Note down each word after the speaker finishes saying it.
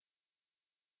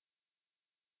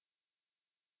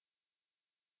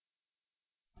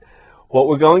What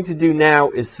we're going to do now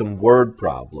is some word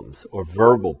problems or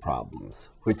verbal problems,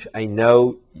 which I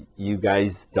know you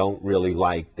guys don't really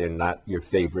like. They're not your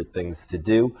favorite things to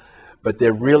do, but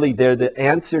they're the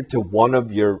answer to one of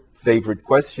your favorite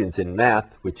questions in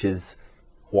math, which is,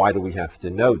 why do we have to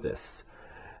know this?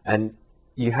 And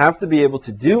you have to be able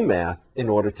to do math in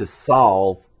order to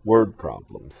solve word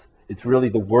problems. It's really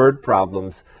the word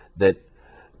problems that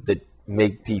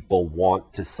make people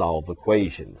want to solve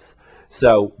equations.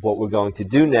 So what we're going to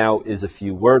do now is a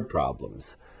few word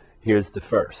problems. Here's the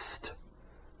first.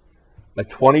 A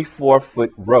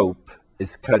 24-foot rope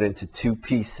is cut into two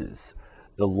pieces.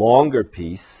 The longer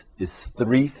piece is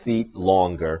 3 feet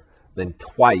longer than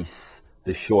twice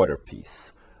the shorter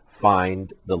piece.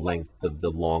 Find the length of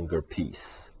the longer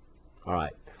piece. All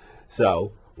right,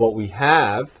 so what we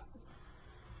have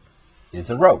is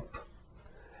a rope.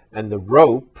 And the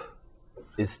rope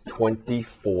is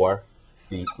 24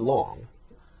 feet long.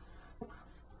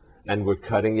 And we're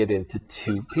cutting it into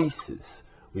two pieces.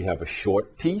 We have a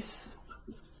short piece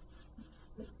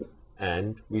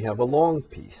and we have a long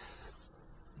piece.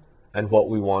 And what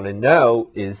we want to know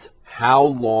is, how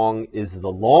long is the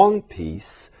long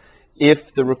piece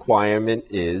if the requirement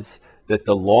is that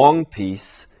the long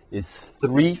piece is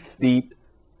 3 feet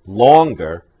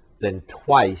longer than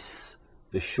twice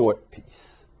the short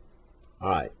piece. All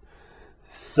right,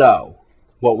 so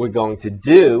what we're going to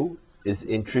do is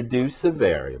introduce a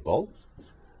variable,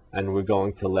 and we're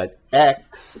going to let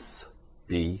x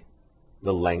be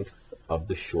the length of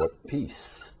the short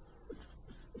piece.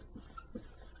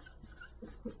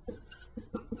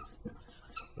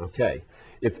 Okay,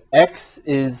 if x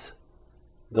is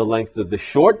the length of the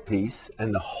short piece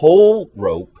and the whole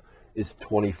rope is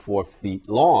 24 feet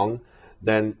long,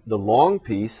 then the long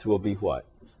piece will be what?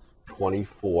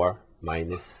 24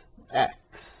 minus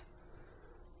x.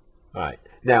 All right.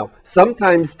 Now,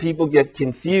 sometimes people get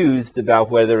confused about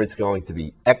whether it's going to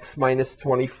be x minus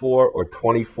 24 or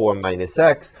 24 minus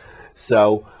x.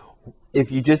 So if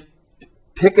you just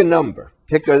pick a number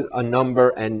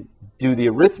and do the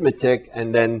arithmetic,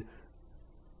 and then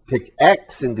pick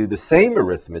x and do the same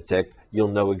arithmetic, you'll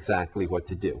know exactly what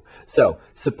to do. So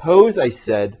suppose I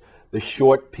said the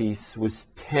short piece was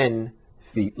 10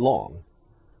 feet long,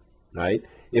 right?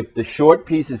 If the short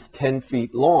piece is 10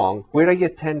 feet long, where did I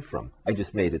get 10 from? I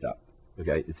just made it up,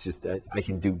 okay? It's just that I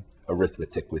can do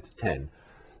arithmetic with 10.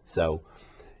 So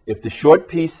if the short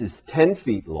piece is 10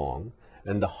 feet long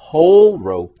and the whole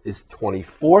rope is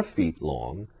 24 feet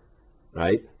long,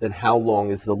 right, then how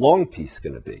long is the long piece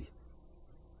going to be?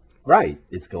 Right,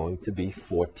 it's going to be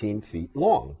 14 feet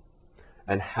long.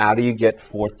 And how do you get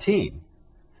 14?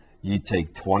 You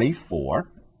take 24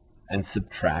 and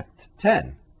subtract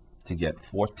 10 to get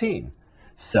 14.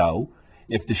 So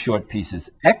if the short piece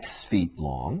is x feet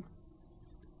long,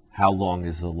 how long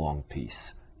is the long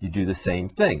piece? You do the same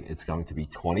thing. It's going to be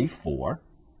 24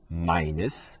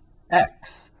 minus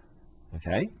x.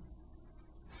 Okay?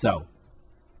 So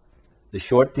the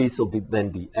short piece will then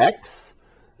be x,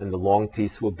 and the long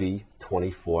piece will be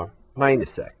 24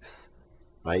 minus x.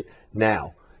 Right?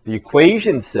 Now, the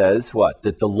equation says what?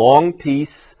 That the long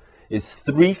piece is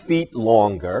 3 feet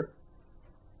longer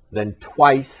than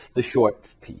twice the short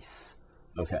piece.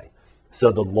 Okay,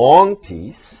 so the long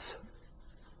piece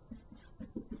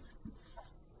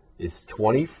is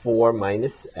 24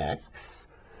 minus x,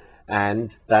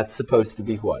 and that's supposed to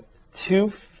be what?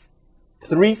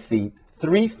 3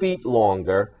 feet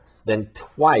longer than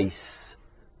twice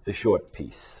the short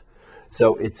piece.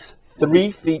 So it's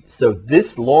 3 feet, so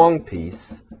this long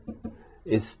piece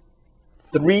is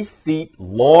 3 feet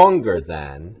longer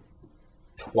than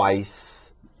twice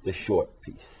the short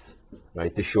piece,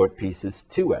 right? The short piece is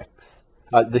 2x.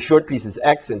 The short piece is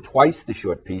x, and twice the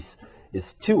short piece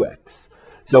is 2x.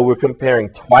 So we're comparing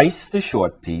twice the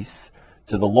short piece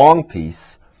to the long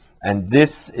piece, and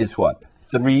this is what?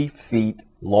 3 feet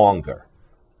longer,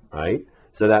 right?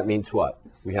 So that means what?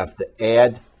 We have to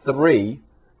add 3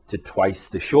 to twice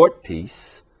the short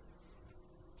piece,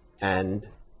 and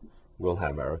we'll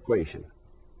have our equation,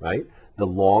 right? The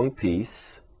long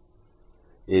piece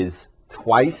is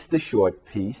twice the short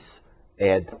piece,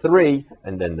 add 3,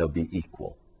 and then they'll be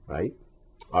equal, right?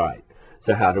 All right,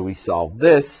 so how do we solve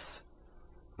this,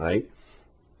 right?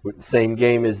 Same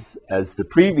game as the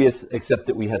previous, except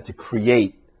that we had to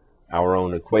create our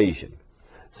own equation.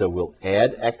 So we'll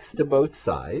add x to both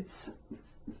sides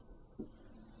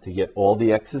to get all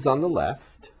the x's on the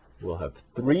left. We'll have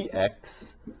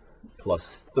 3x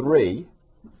plus 3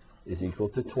 is equal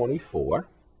to 24.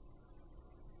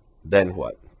 Then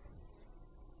what?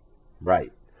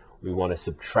 Right, we want to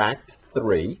subtract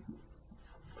 3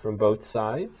 from both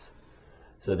sides.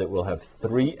 so that we'll have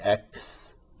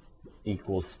 3x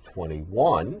equals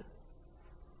 21.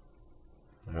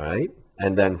 All right,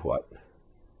 and then what?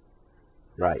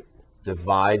 Right,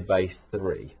 divide by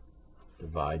 3.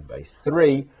 Divide by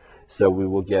 3, so we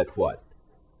will get what?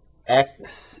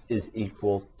 X is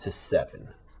equal to 7,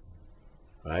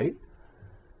 right?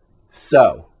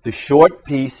 So the short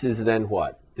piece is then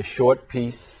what? The short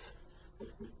piece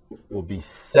will be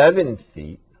 7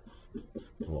 feet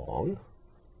long,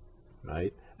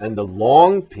 right? And the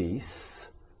long piece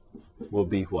will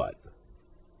be what?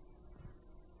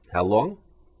 How long?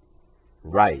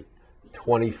 Right.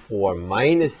 24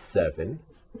 minus 7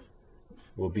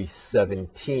 will be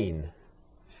 17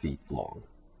 feet long,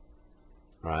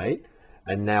 right?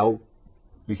 And now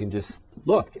we can just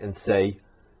look and say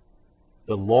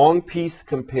the long piece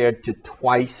compared to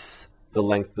twice the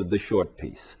length of the short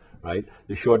piece, right?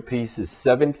 The short piece is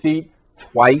 7 feet,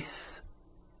 twice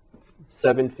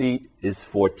 7 feet is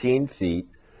 14 feet,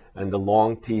 and the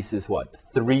long piece is what?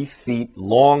 3 feet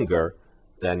longer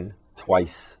than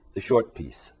twice the short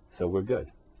piece. So we're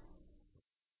good.